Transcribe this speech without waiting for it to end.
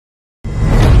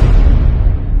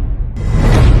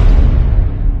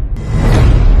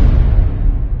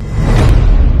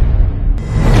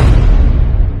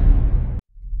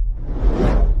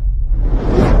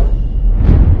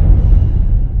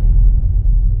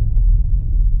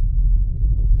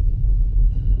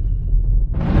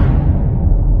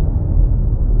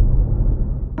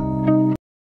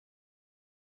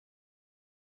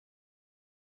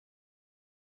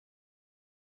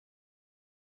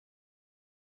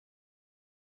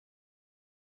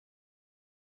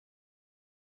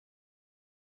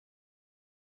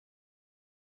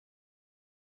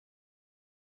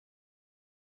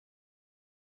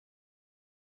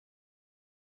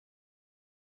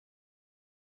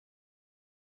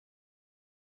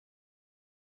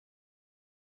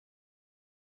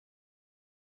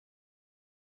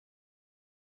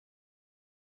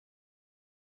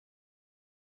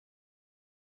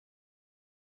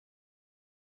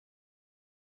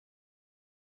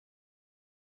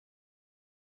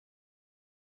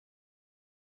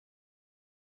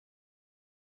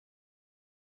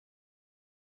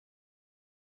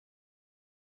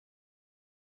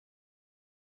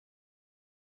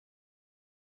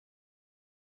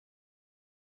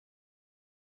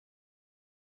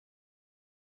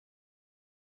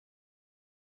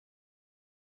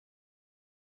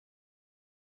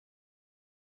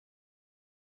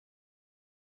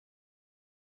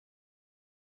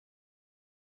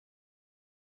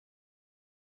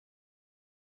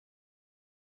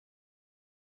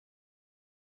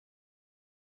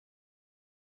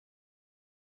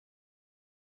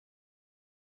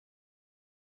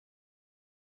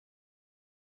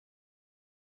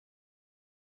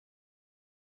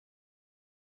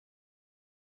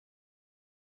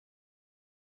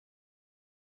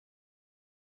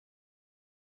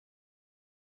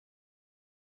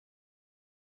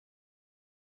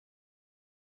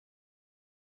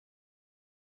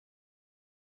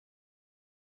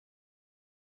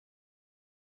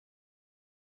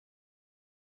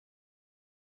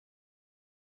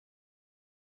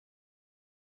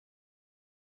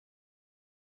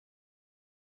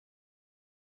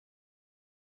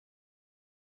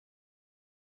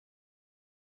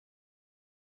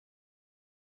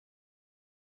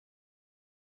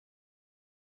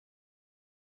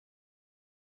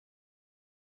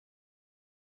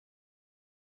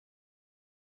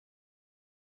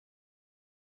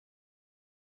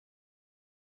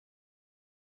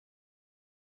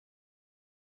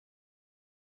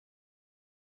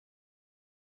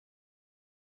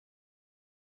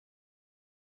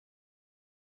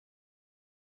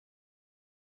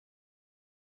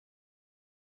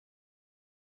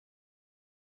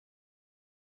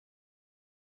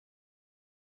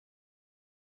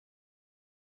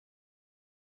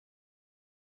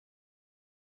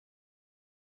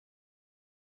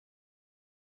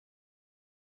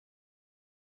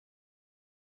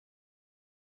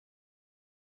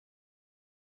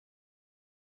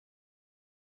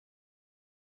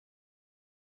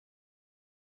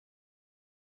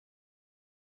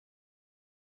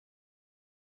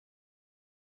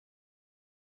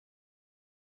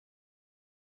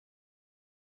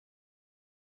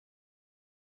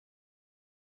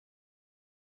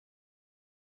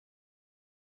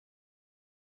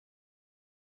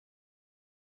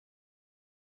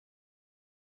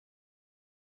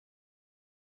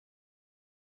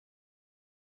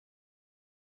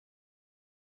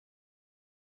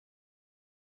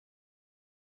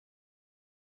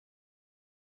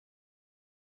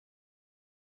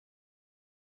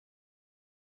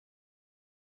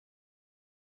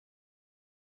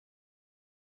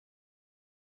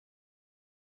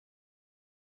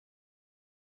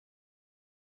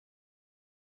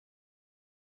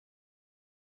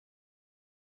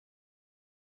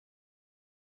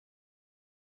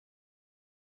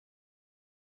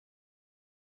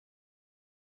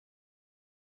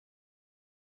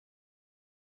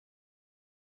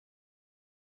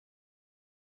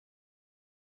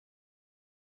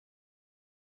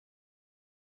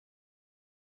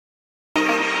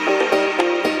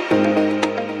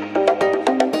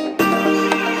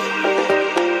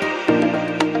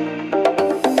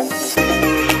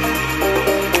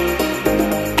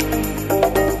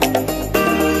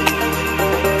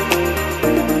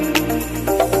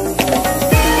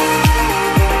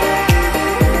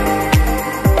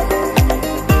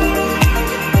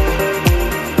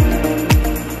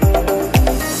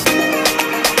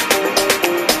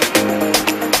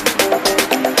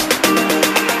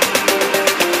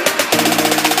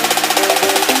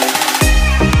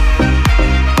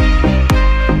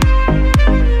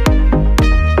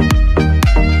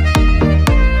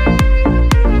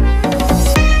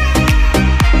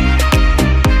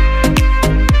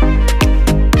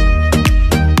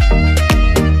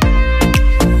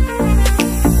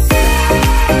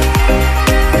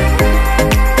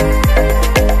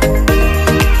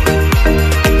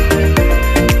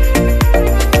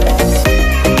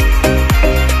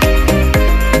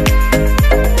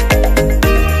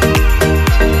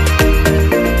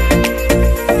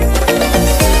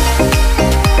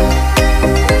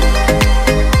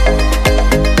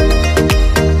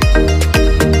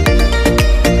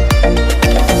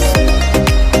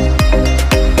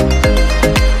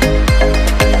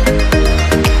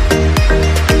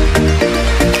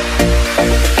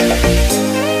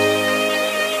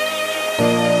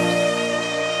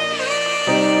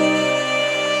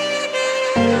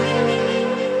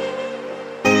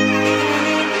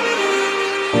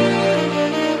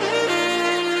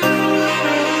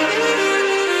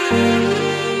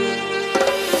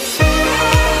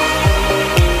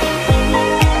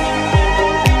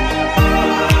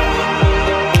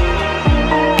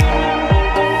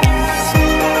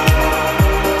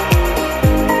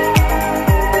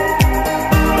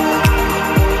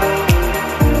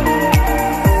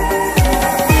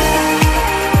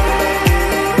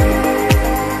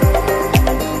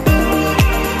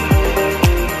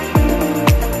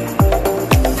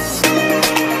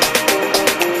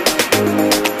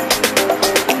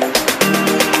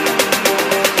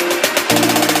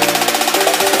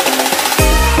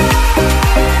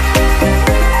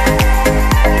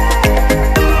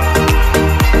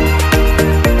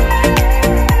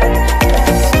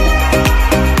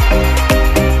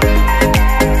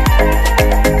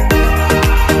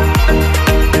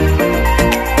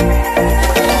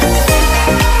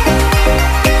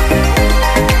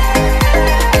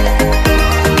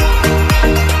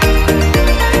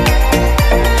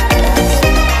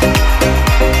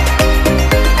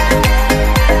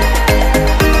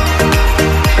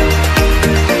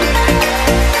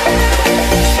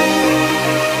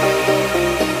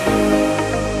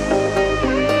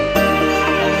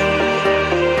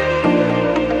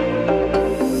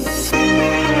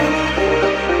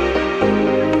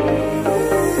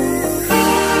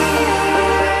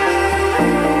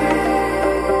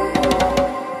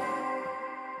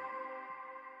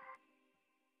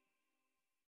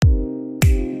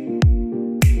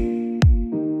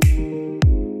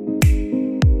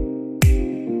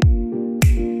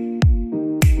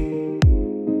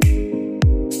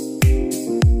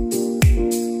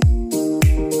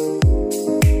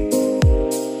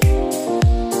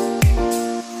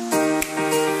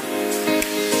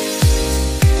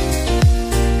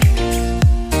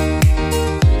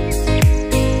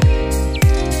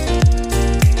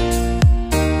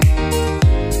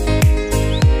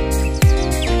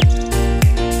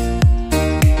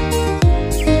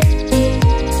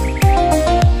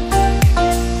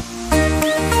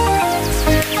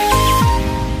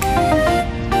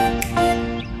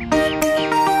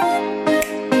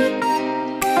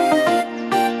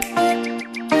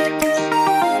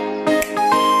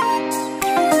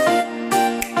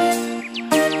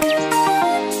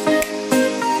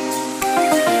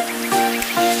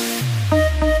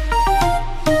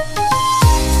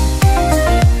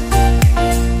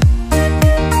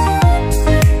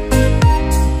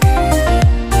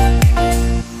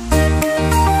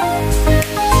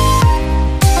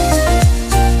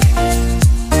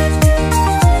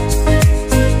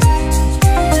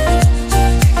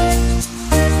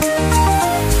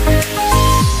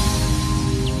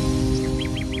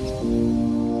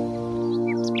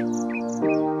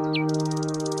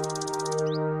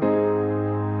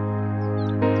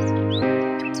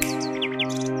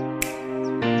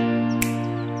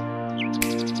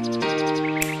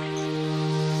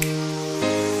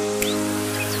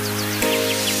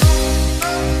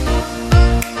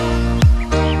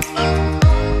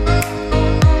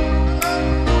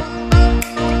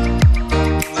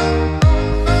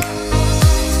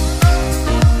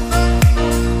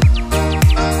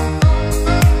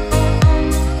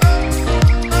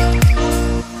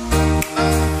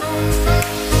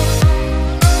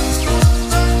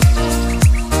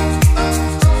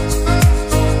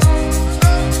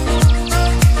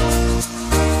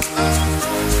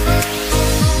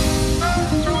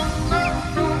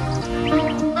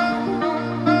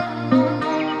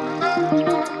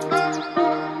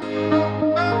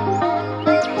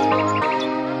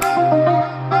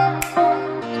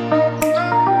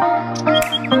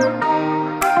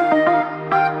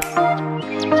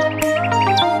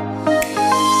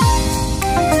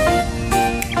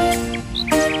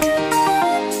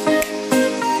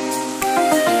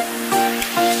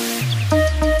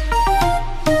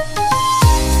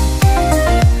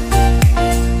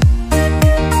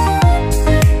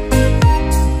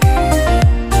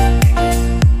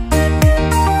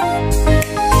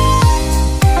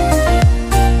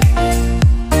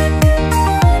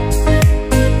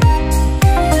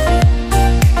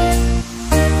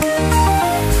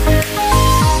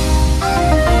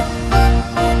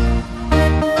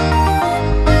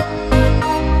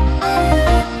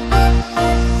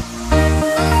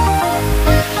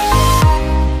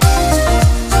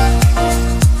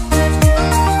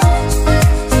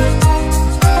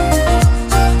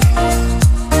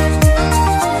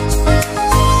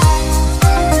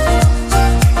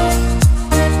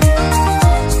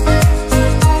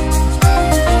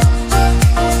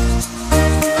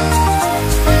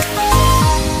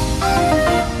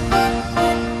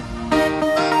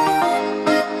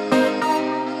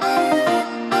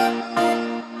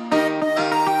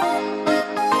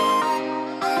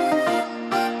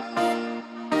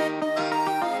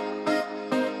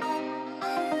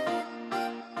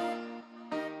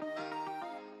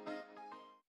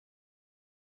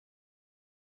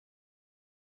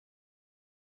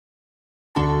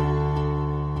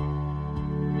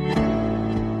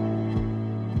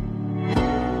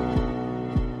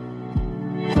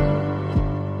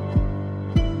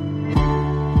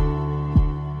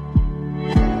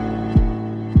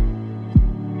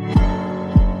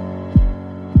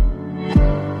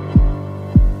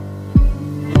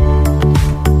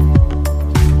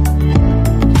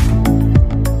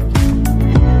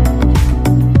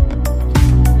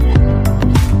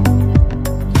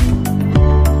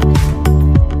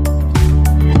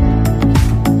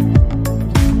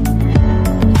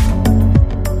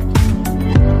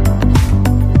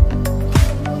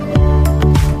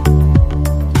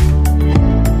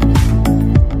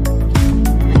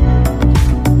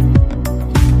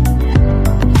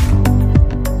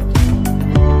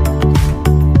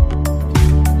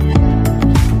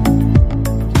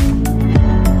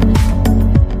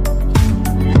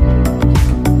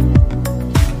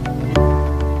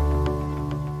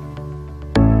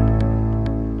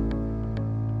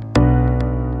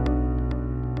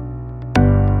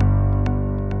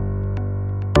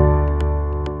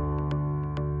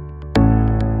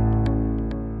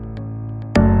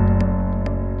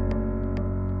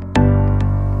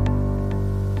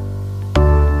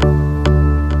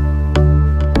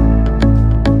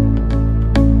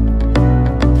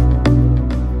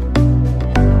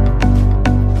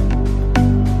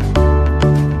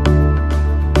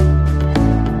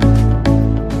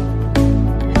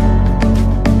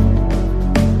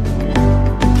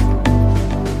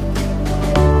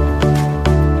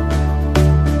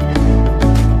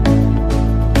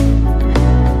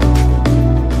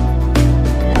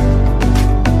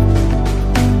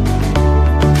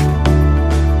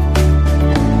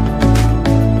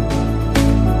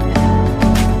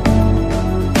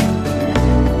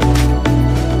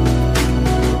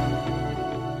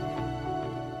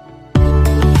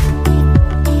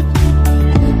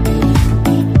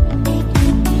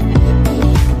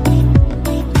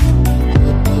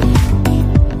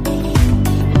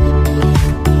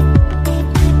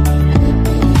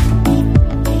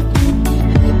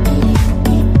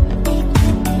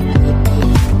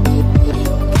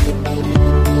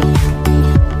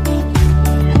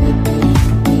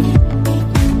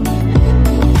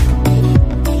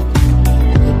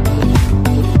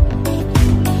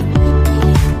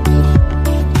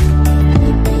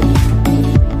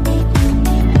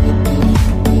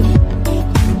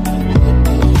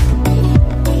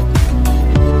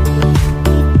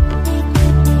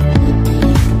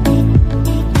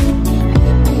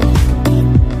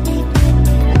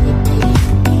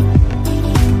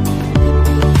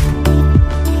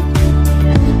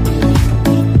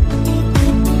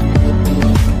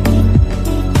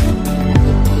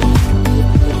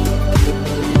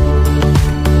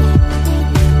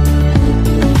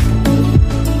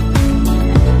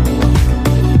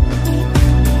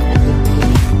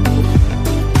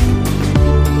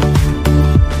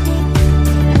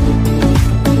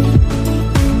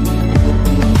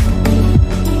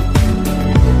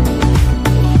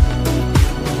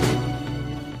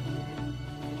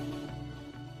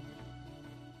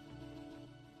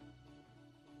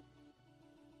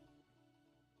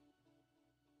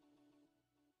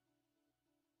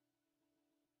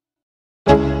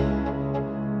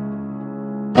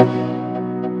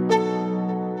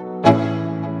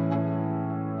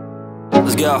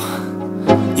Let's go.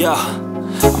 Yo,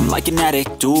 I'm like an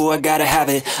addict, do I gotta have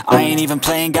it. I ain't even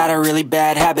playing, got a really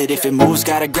bad habit. If it moves,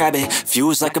 gotta grab it,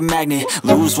 fuse like a magnet.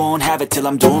 Lose, won't have it till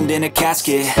I'm doomed in a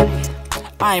casket.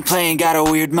 I ain't playing, got a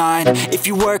weird mind. If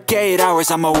you work 8 hours,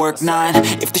 I'ma work 9.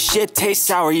 If the shit tastes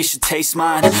sour, you should taste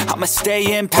mine. I'ma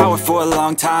stay in power for a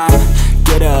long time.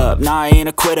 Get up, nah, I ain't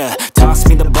a quitter. Toss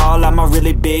me the ball, I'm a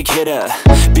really big hitter.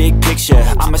 Big picture,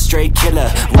 I'm a straight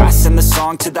killer. Rising the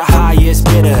song to the highest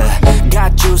bidder.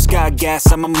 Got juice, got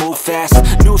gas, I'ma move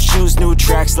fast. New shoes, new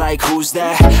tracks, like who's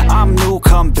that? I'm new,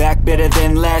 come back, better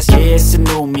than last. Yeah, it's a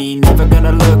new me, never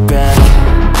gonna look back.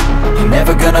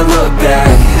 Never gonna look back.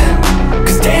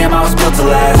 Cause damn, I was built to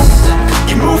last.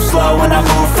 You move slow and I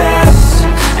move fast,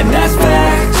 and that's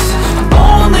facts.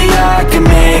 Only I can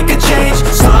make a change.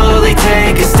 Slowly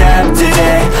take a step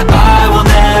today. I will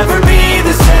never be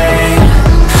the same.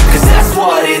 Cause that's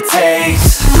what it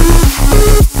takes.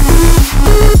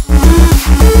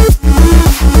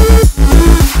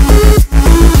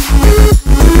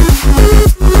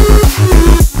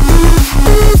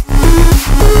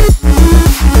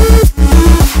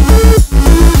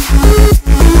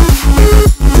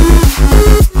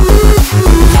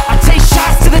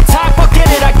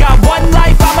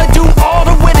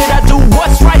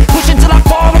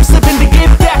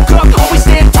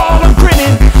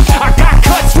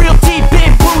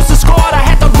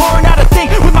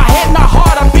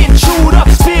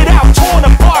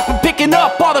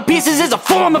 Is a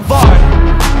form of art.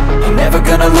 I'm never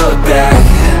gonna look back.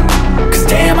 Cause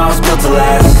damn, I was built to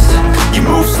last. You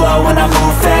move slow and I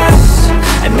move fast,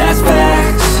 and that's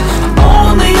facts.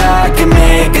 Only I can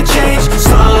make a change.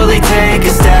 Slowly take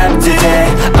a step today.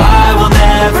 I will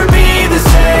never be the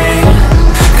same.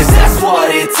 Cause that's what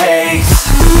it takes.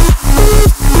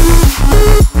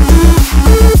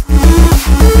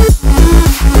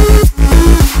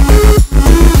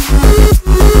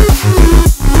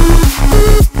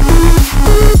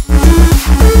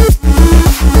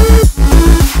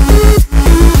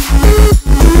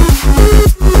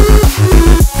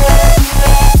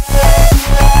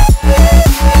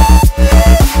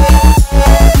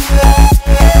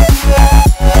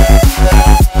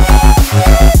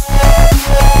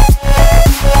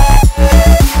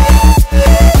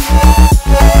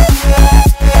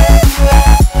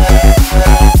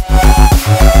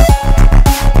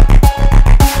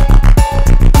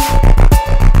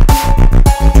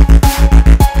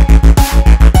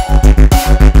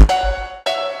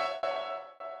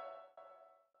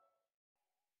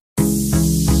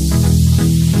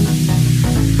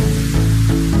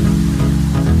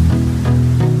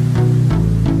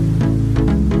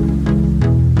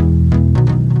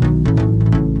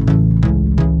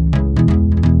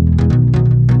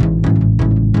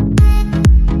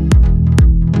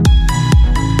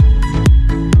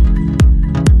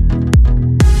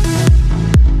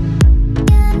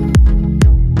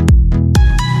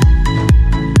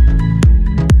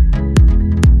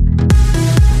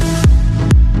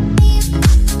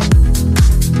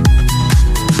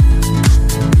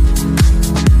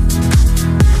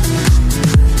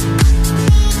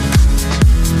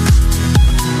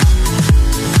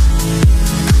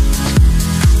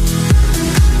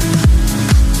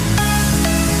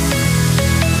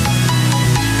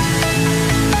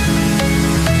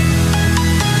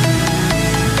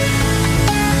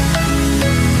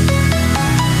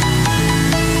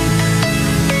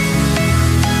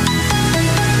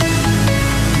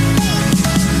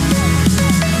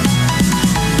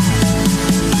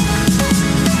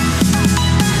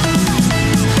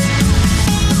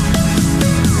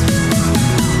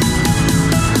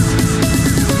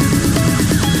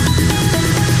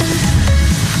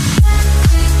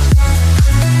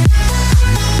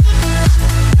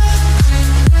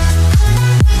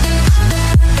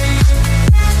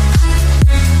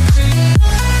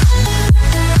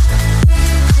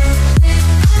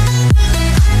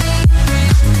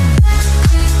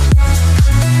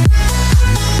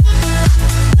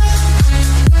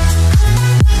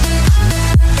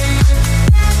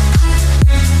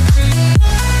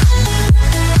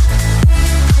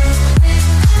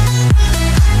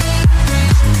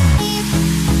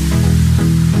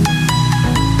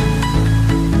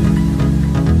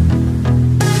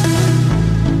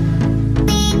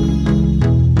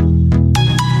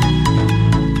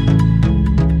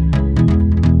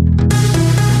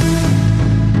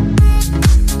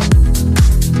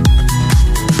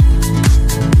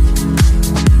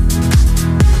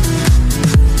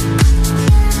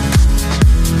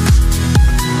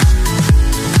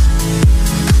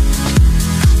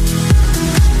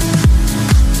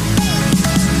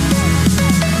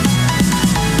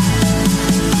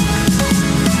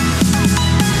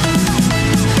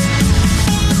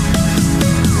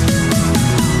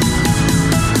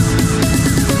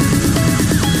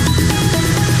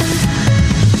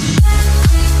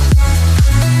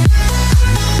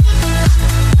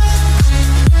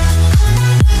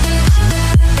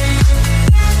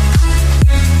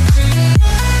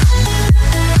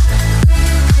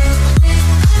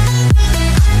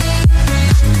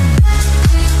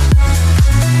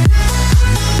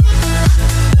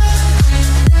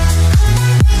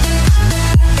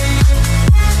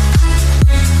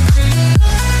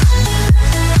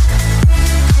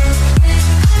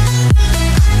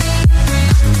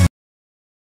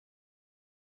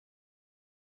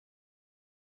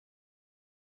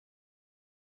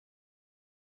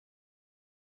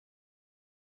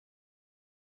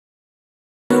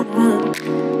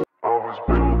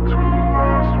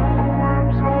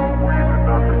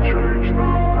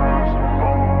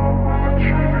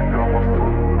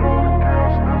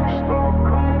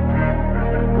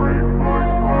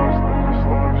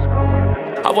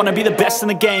 I wanna be the best in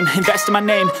the game, invest in my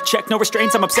name, check no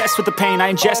restraints, I'm obsessed with the pain.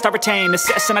 I ingest, I retain,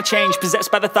 assess and I change, possessed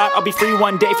by the thought I'll be free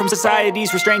one day from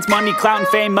society's restraints. Money, clout and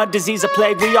fame, mud, disease, a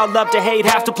plague. We all love to hate,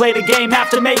 have to play the game, have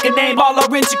to make a name. All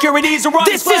our insecurities are on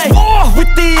display. This is war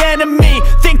with the enemy,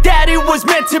 think that it was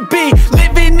meant to be.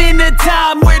 Living in a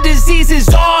time where disease is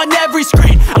on every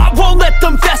screen. I won't let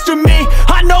them fester me,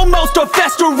 I know most are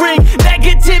festering.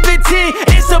 Negativity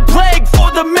is a plague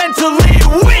for the mentally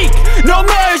weak. No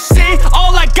mercy,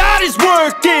 all I got is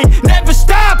working. Never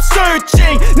stop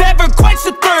searching, never quench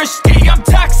the thirsty. I'm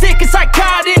toxic and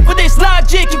psychotic with this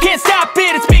logic, you can't stop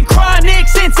it. It's been chronic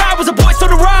since I was a boy, so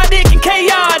neurotic and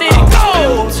chaotic. I'm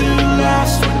built to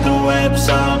last with the webs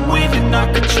I'm weaving.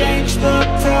 I could change the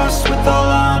past with all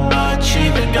I'm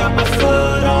achieving. Got my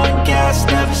foot on gas,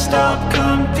 never stop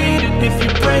competing. If you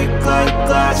break like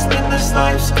glass, then this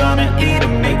life's gonna eat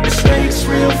 'em. Make mistakes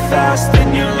real fast,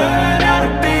 then you learn how to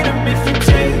beat 'em. If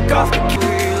you take off the